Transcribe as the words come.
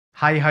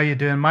Hi, how you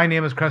doing? My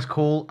name is Chris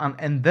Cole, and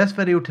in this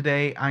video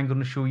today I'm going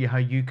to show you how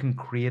you can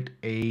create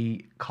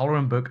a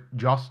coloring book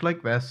just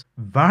like this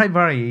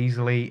very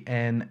easily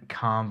in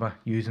Canva,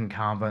 using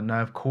Canva.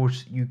 Now of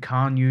course you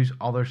can use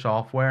other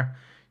software.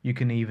 You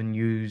can even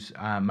use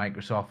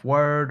Microsoft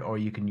Word, or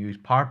you can use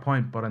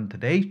PowerPoint, but in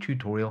today's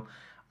tutorial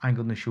I'm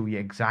going to show you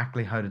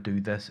exactly how to do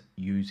this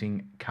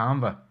using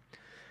Canva.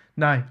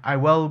 Now, I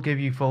will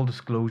give you full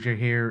disclosure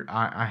here.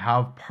 I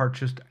have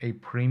purchased a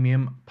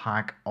premium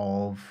pack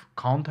of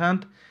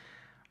content,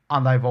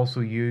 and I've also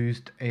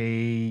used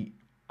an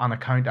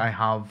account I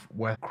have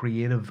with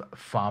Creative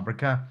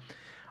Fabrica.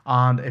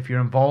 And if you're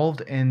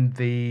involved in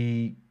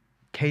the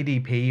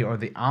KDP or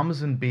the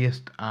Amazon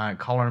based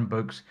coloring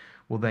books,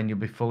 well, then you'll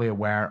be fully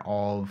aware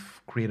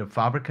of Creative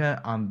Fabrica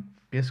and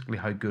basically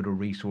how good a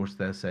resource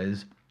this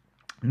is.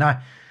 Now,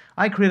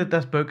 I created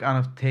this book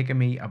and it's taken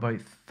me about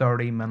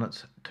 30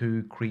 minutes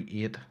to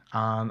create,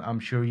 and I'm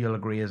sure you'll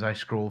agree as I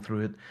scroll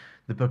through it,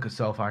 the book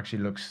itself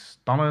actually looks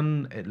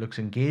stunning, it looks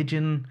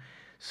engaging,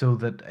 so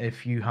that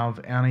if you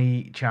have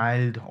any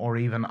child or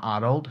even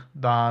adult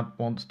that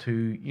wants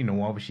to,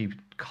 obviously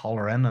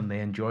colour in and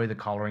they enjoy the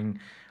colouring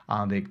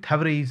and the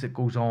activities that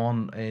goes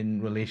on in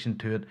relation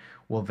to it,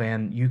 well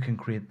then you can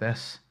create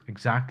this,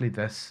 exactly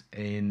this,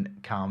 in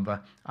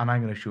Canva, and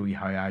I'm going to show you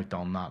how I've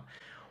done that.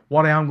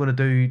 What I am going to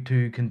do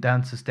to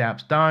condense the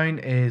steps down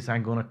is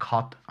I'm going to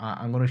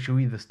show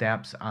you the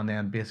steps, and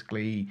then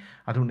basically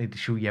I don't need to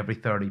show you every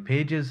 30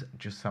 pages,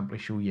 just simply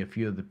show you a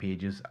few of the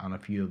pages and a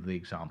few of the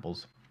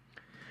examples.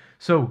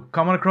 So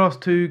coming across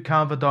to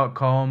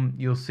canva.com,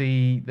 you'll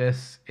see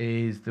this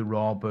is the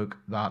raw book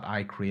that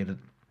I created.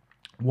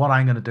 What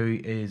I'm going to do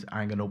is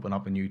I'm going to open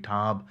up a new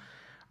tab,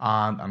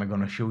 and I'm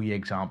going to show you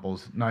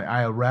examples. Now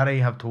I already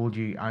have told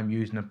you I'm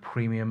using a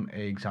premium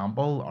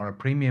example or a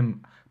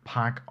premium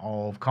pack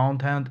of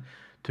content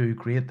to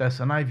create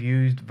this, and I've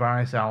used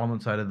various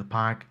elements out of the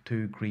pack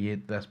to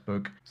create this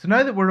book. So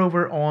now that we're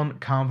over on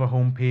Canva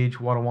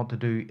homepage, what I want to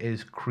do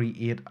is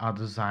create a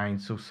design.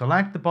 So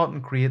select the button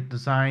create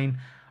design,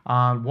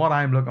 and what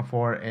I'm looking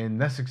for in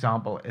this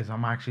example is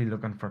I'm actually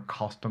looking for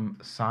custom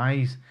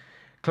size.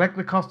 Click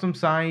the custom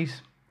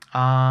size,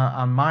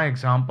 and my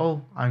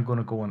example I'm going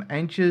to go in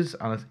inches,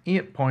 and it's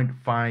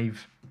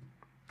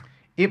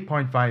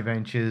 8.5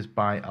 inches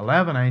by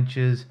 11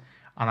 inches,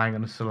 and I'm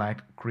going to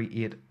select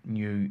create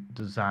new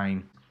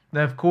design.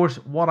 Now of course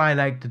what I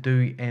like to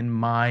do in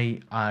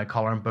my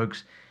colouring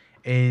books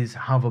is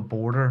have a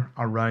border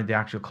around the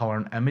actual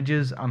colouring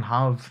images and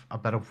have a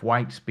bit of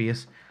white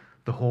space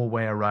the whole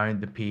way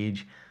around the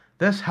page.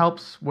 This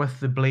helps with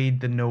the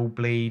bleed, the no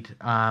bleed,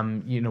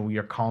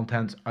 your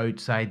contents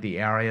outside the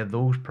area,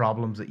 those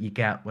problems that you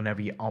get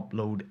whenever you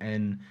upload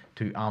in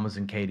to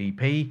Amazon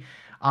KDP.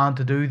 And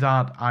to do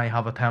that, I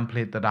have a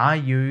template that I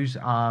use,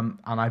 and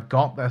I've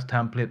got this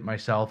template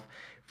myself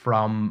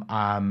from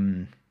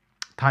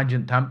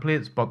Tangent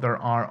Templates, but there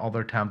are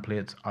other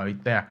templates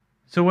out there.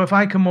 So if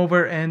I come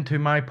over into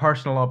my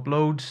personal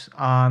uploads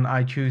and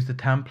I choose the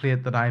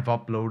template that I've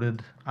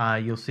uploaded,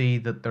 you'll see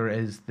that there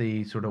is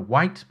the sort of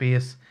white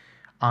space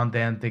and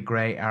then the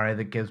grey area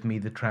that gives me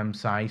the trim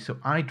size. So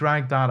I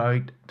drag that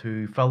out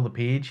to fill the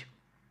page,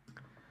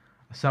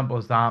 as simple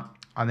as that.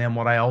 And then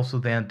what I also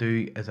then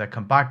do is I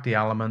come back to the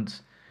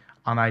elements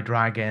and I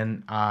drag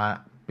in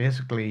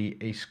basically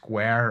a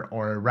square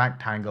or a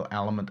rectangle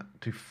element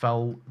to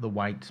fill the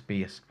white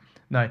space.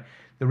 Now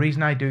the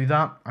reason I do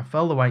that, I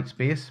fill the white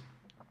space,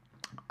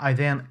 I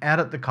then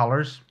edit the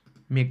colors,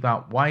 make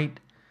that white,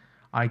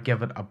 I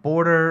give it a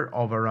border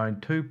of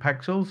around 2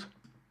 pixels,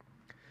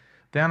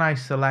 then I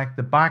select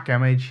the back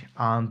image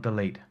and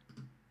delete.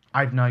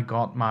 I've now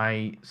got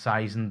my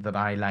sizing that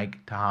I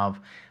like to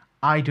have.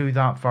 I do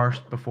that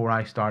first before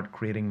I start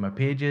creating my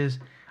pages,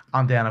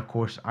 and then of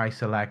course I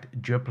select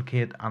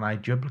duplicate and I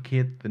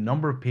duplicate the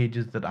number of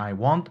pages that I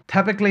want.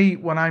 Typically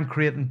when I'm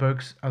creating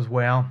books as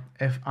well,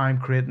 if I'm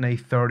creating a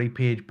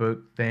 30-page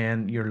book,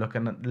 then you're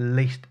looking at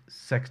least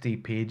 60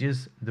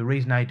 pages. The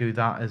reason I do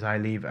that is I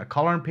leave a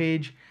colouring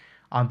page,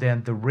 and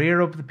then the rear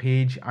of the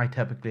page I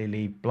typically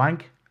leave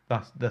blank.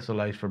 This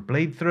allows for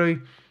bleed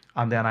through,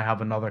 and then I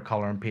have another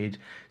colouring page.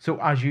 So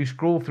as you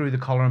scroll through the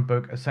colouring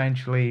book,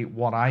 essentially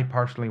what I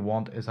personally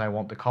want is I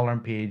want the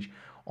colouring page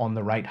on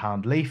the right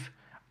hand leaf.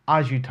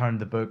 As you turn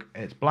the book,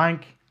 it's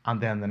blank,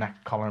 and then the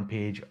next colouring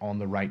page on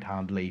the right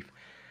hand leaf.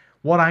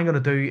 What I'm going to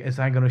do is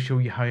I'm going to show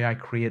you how I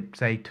create,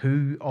 say,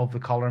 2 of the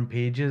colouring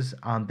pages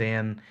and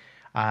then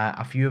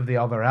a few of the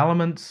other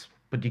elements,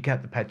 but you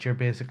get the picture.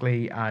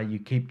 Basically you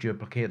keep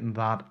duplicating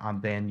that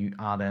and then you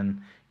add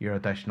in your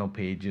additional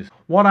pages.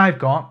 What I've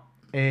got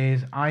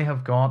is I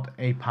have got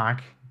a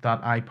pack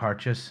that I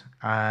purchase,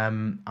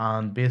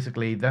 and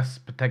basically this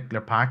particular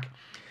pack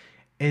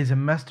is a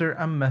Mr.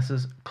 and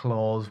Mrs.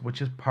 Claus,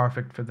 which is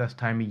perfect for this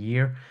time of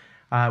year.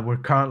 We're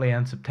currently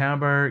in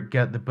September.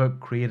 Get the book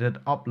created,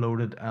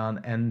 uploaded and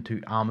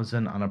into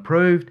Amazon and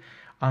approved,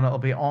 and it'll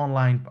be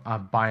online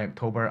by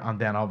October, and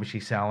then obviously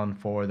selling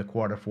for the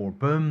Q4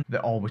 boom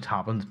that always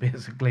happens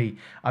basically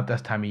at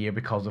this time of year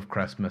because of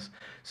Christmas.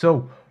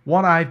 So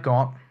what I've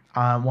got,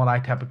 what I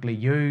typically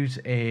use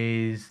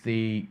is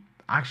the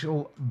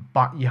actual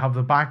you have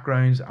the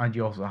backgrounds and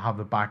you also have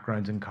the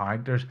backgrounds and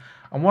characters.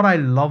 And what I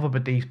love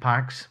about these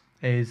packs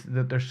is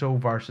that they're so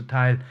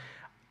versatile.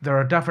 There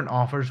are different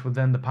offers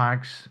within the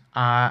packs,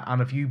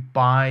 and if you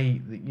buy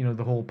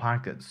the whole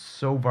pack, it's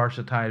so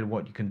versatile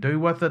what you can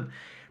do with it,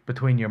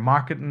 between your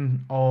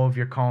marketing of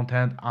your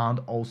content and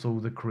also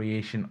the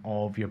creation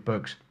of your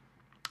books.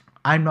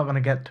 I'm not going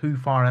to get too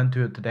far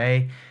into it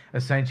today.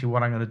 Essentially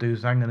what I'm going to do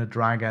is I'm going to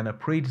drag in a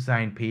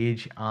pre-designed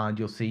page and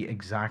you'll see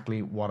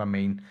exactly what I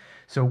mean.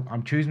 So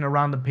I'm choosing a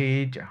random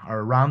page or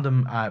a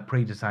random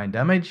pre-designed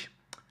image.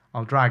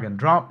 I'll drag and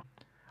drop,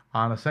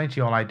 and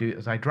essentially all I do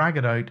is I drag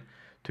it out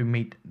to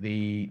meet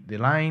the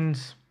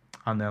lines,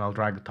 and then I'll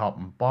drag the top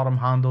and bottom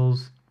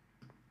handles,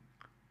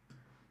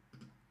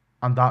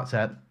 and that's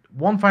it.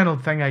 One final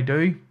thing I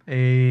do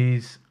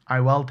is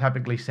I will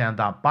typically send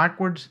that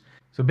backwards.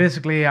 So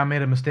basically I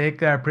made a mistake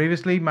there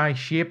previously. My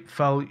shape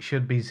fill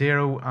should be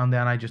 0, and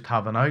then I just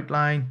have an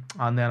outline,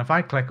 and then if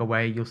I click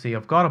away you'll see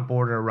I've got a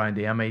border around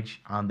the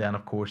image, and then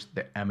of course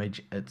the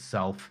image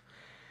itself.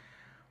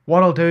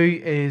 What I'll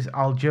do is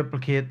I'll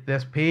duplicate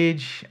this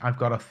page. I've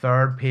got a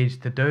third page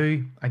to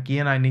do.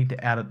 Again, I need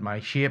to edit my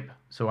shape,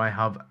 so I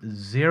have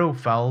 0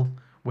 fill,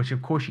 which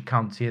of course you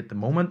can't see at the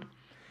moment.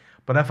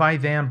 But if I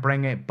then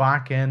bring it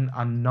back in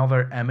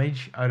another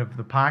image out of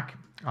the pack,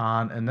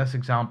 and in this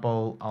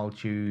example I'll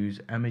choose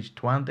image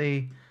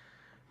 20,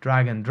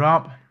 drag and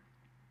drop,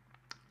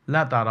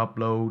 let that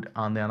upload,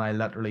 and then I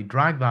literally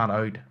drag that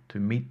out to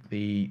meet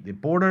the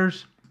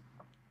borders,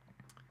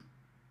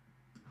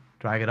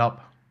 drag it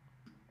up,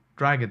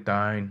 drag it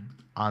down,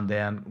 and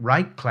then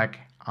right click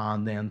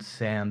and then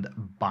send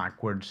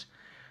backwards.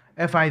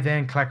 If I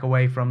then click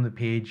away from the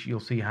page,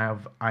 you'll see I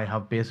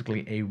have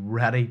basically a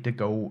ready to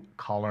go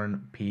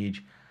coloring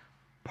page.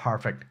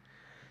 Perfect.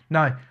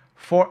 Now,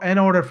 in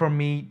order for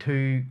me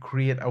to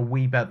create a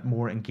wee bit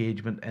more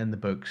engagement in the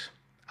books,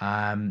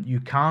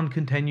 you can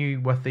continue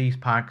with these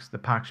packs. The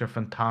packs are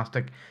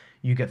fantastic.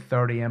 You get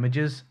 30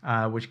 images,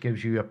 which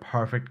gives you a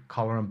perfect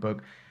coloring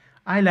book.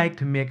 I like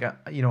to make a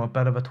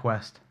bit of a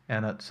twist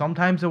in it.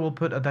 Sometimes I will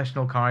put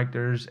additional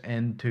characters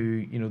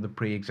into the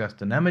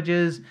pre-existing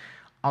images.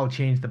 I'll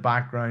change the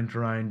background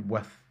around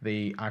with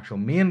the actual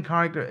main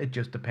character. It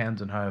just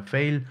depends on how I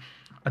feel.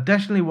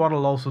 Additionally, what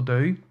I'll also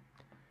do,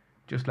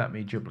 just let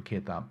me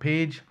duplicate that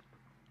page.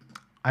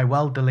 I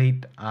will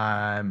delete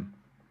send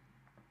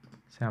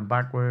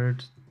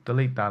backwards,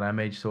 delete that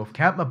image. So I've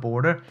kept my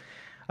border.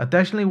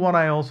 Additionally, what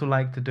I also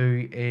like to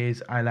do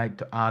is I like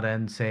to add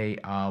in, say,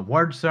 a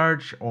word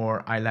search,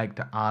 or I like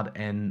to add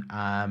in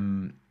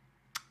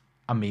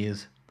a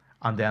maze,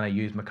 and then I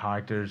use my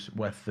characters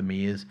with the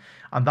maze,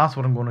 and that's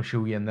what I'm going to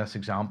show you in this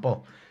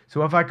example.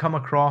 So if I come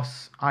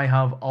across, I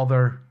have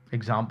other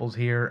examples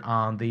here,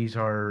 and these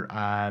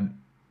are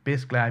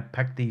basically I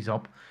picked these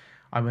up.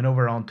 I went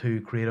over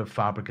onto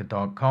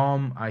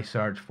creativefabrica.com. I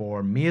searched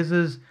for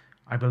mazes.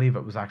 I believe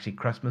it was actually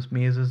Christmas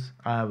mazes,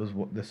 was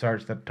what the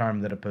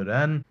term that I put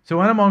in.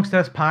 So in amongst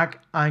this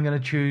pack, I'm going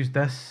to choose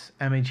this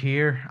image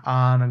here,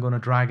 and I'm going to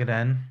drag it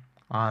in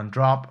and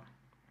drop.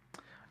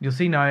 You'll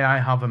see now I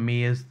have a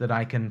maze that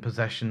I can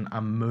position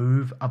and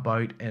move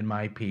about in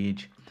my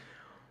page.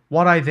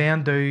 What I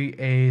then do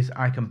is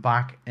I come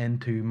back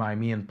into my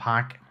main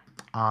pack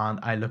and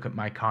I look at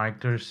my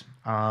characters,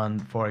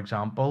 and for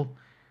example,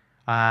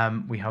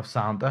 we have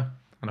Santa,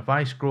 and if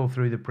I scroll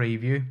through the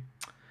preview,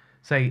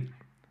 say,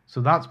 so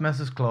that's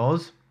Mrs.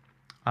 Claus.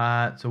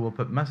 So we'll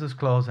put Mrs.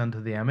 Claus into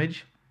the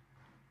image.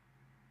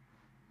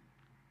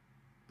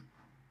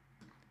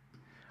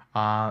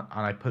 And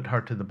I put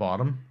her to the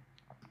bottom.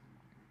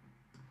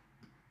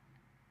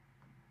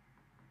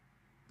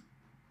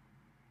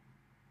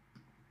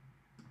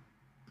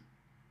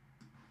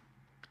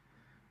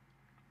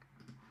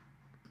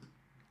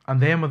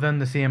 And then within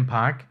the same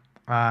pack,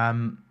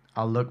 I'll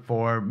look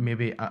for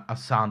maybe a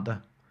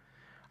Santa.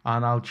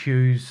 And I'll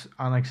choose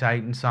an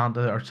exciting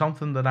Santa or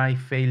something that I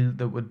feel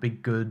that would be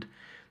good.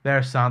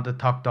 There's Santa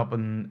tucked up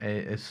in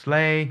his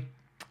sleigh.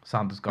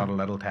 Santa's got a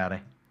little teddy.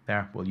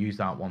 There, we'll use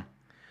that one.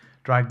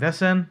 Drag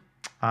this in,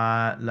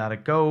 let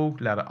it go,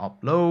 let it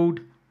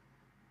upload.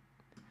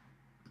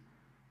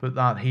 Put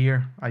that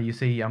here. You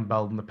see I'm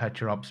building the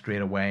picture up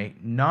straight away.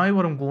 Now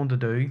what I'm going to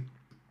do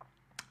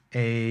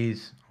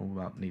is,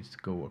 that needs to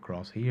go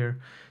across here.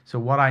 So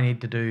what I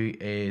need to do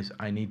is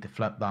I need to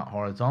flip that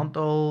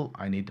horizontal.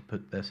 I need to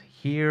put this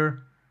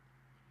here.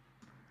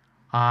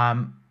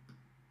 And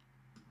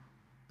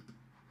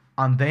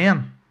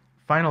then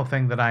final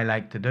thing that I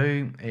like to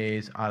do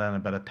is add in a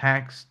bit of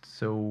text.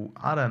 So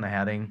add in a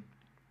heading.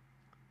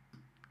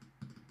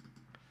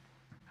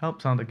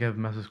 Help Santa give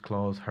Mrs.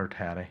 Claus her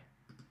teddy.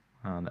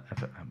 And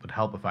if it would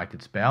help if I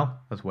could spell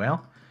as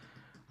well.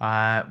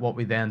 What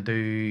we then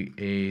do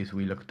is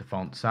we look at the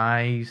font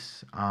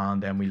size, and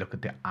then we look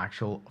at the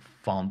actual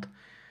font.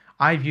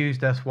 I've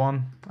used this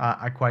one.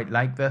 I quite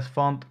like this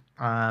font.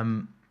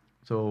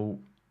 So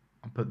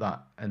I'll put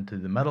that into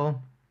the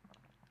middle.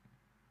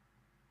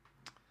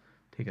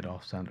 Take it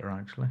off center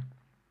actually.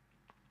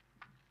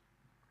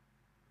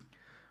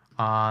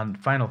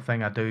 And final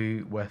thing I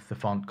do with the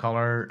font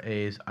color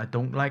is I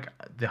don't like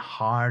the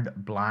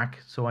hard black,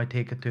 so I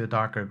take it to a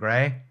darker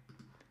grey.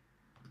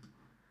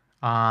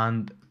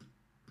 And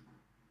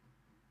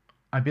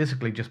I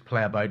basically just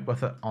play about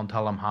with it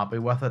until I'm happy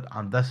with it,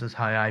 and this is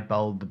how I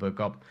build the book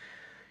up.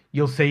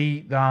 You'll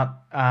see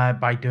that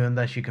by doing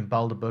this you can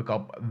build a book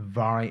up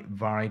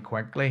very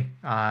quickly.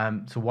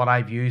 So what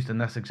I've used in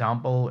this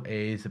example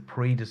is a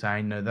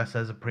pre-design. Now this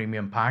is a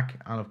premium pack,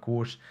 and of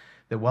course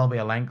there will be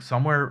a link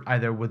somewhere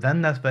either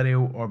within this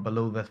video or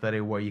below this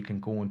video where you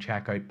can go and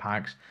check out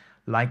packs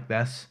like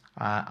this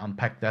and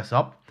pick this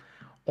up.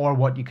 Or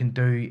what you can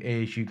do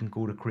is you can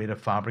go to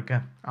Creative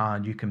Fabrica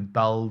and you can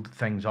build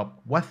things up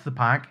with the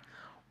pack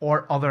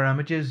or other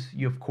images.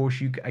 Of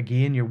course,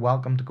 you're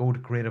welcome to go to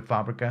Creative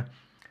Fabrica,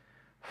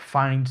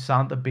 find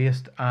Santa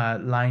based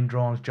line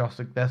drawings just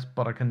like this,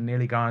 but I can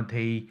nearly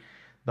guarantee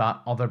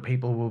that other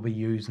people will be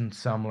using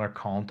similar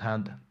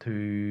content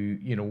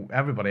to,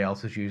 everybody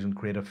else is using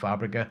Creative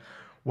Fabrica.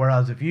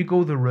 Whereas if you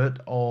go the route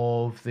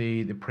of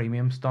the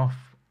premium stuff,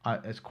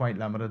 it's quite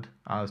limited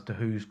as to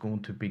who's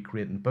going to be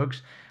creating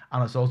books,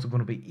 and it's also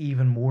going to be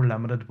even more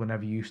limited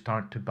whenever you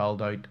start to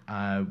build out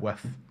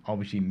with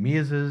obviously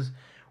mazes,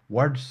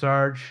 word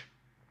search,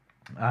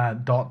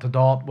 dot to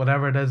dot,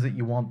 whatever it is that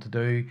you want to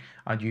do,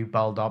 and you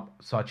build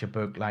up such a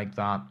book like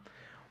that.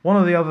 One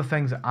of the other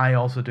things that I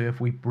also do, if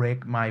we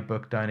break my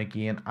book down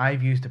again,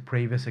 I've used a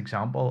previous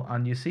example,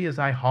 and you see as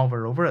I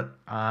hover over it,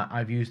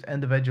 I've used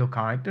individual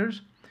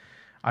characters,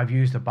 I've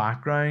used a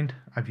background,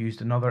 I've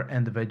used another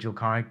individual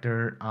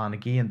character, and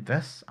again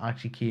this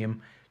actually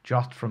came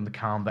just from the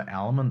Canva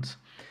elements.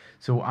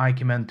 So I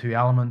came into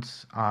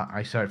elements,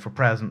 I search for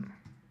present,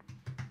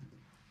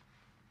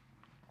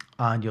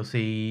 and you'll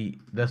see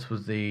this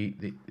was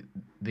the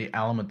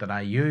element that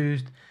I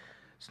used.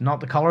 It's not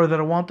the color that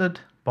I wanted,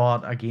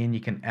 but again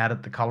you can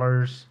edit the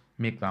colors,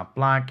 make that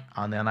black,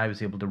 and then I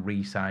was able to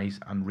resize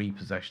and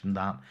reposition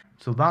that.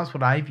 So that's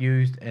what I've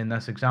used in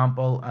this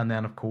example, and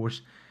then of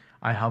course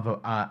I have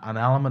an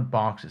element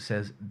box that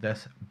says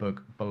this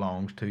book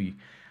belongs to you.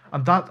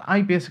 And that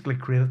I basically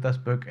created this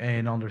book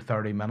in under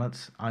 30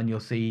 minutes, and you'll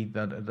see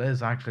that it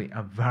is actually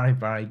a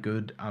very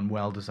good and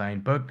well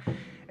designed book.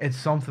 It's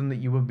something that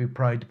you would be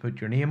proud to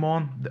put your name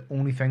on. The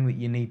only thing that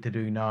you need to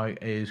do now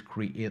is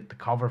create the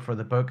cover for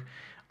the book.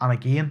 And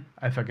again,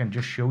 if I can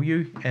just show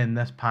you in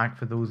this pack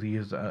for those of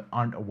you that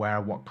aren't aware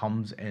of what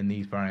comes in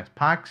these various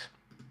packs.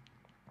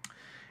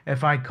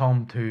 If I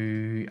come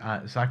to,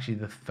 it's actually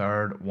the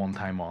third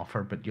one-time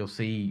offer, but you'll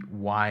see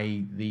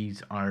why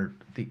these are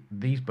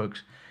these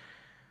books,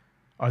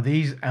 or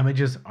these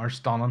images are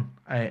stunning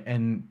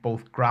in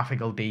both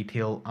graphical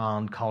detail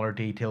and color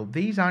detail.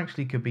 These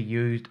actually could be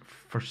used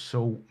for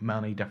so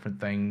many different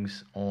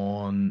things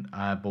on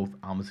both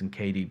Amazon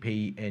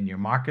KDP, in your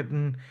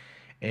marketing,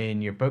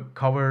 in your book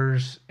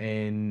covers,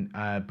 in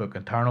book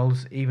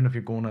internals, even if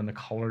you're going on the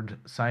colored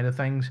side of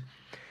things.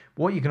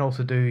 What you can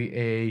also do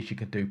is you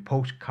can do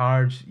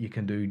postcards, you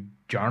can do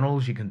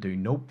journals, you can do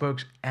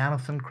notebooks,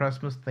 anything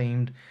Christmas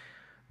themed.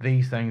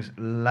 These things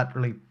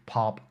literally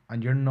pop,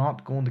 and you're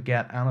not going to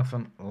get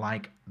anything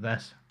like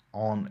this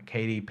on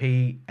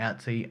KDP,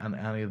 Etsy, and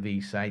any of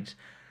these sites.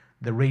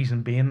 The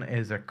reason being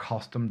is they're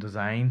custom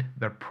designed,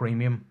 they're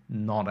premium,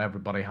 not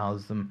everybody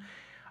has them.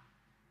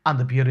 And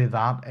the beauty of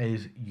that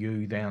is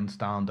you then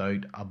stand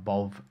out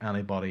above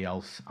anybody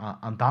else,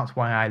 and that's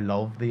why I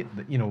love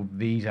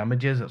these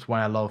images. That's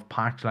why I love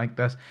packs like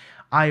this.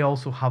 I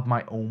also have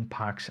my own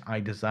packs. I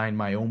design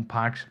my own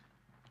packs,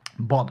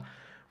 but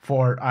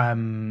for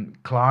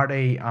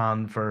clarity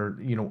and for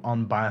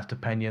unbiased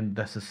opinion,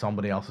 this is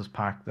somebody else's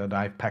pack that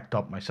I've picked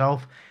up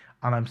myself,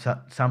 and I'm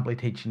simply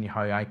teaching you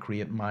how I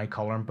create my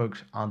colouring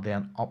books and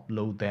then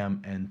upload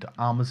them into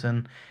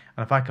Amazon.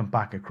 And if I come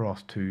back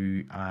across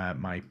to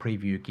my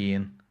preview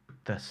again,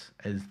 this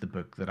is the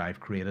book that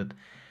I've created.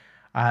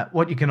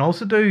 What you can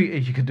also do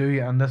is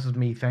and this is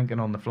me thinking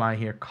on the fly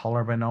here,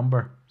 colour by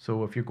number.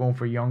 So if you're going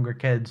for younger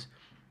kids,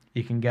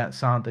 you can get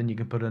Santa and you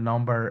can put a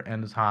number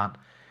in his hat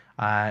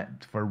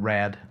for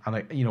red,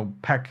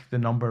 and pick the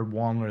number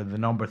 1 or the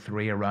number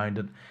 3 around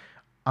it,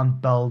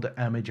 and build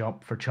an image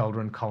up for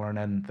children colouring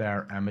in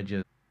their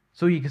images.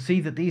 So you can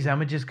see that these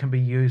images can be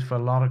used for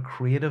a lot of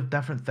creative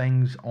different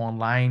things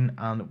online,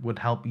 and would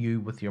help you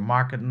with your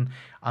marketing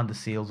and the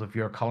sales of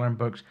your colouring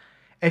books.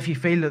 If you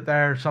feel that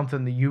there's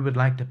something that you would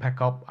like to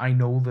pick up, I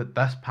know that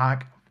this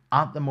pack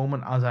at the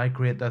moment as I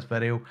create this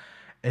video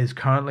is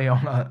currently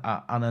on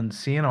an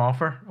insane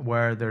offer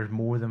where there's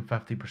more than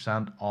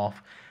 50%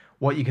 off.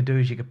 What you can do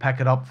is you can pick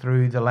it up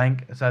through the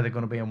link. It's either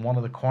going to be in one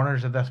of the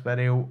corners of this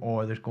video,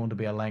 or there's going to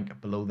be a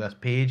link below this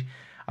page.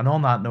 And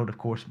on that note, of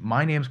course,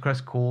 my name's Chris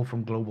Cole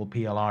from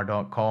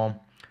globalplr.com.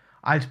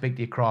 I'll speak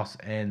to you across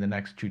in the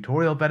next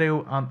tutorial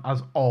video. And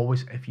as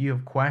always, if you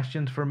have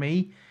questions for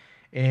me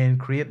in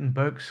creating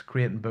books,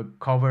 creating book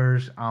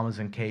covers,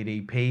 Amazon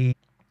KDP,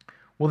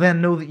 well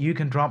then know that you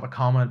can drop a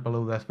comment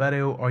below this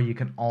video, or you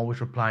can always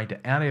reply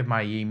to any of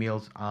my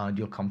emails and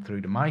you'll come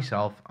through to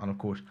myself, and of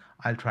course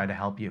I'll try to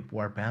help you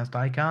where best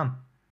I can.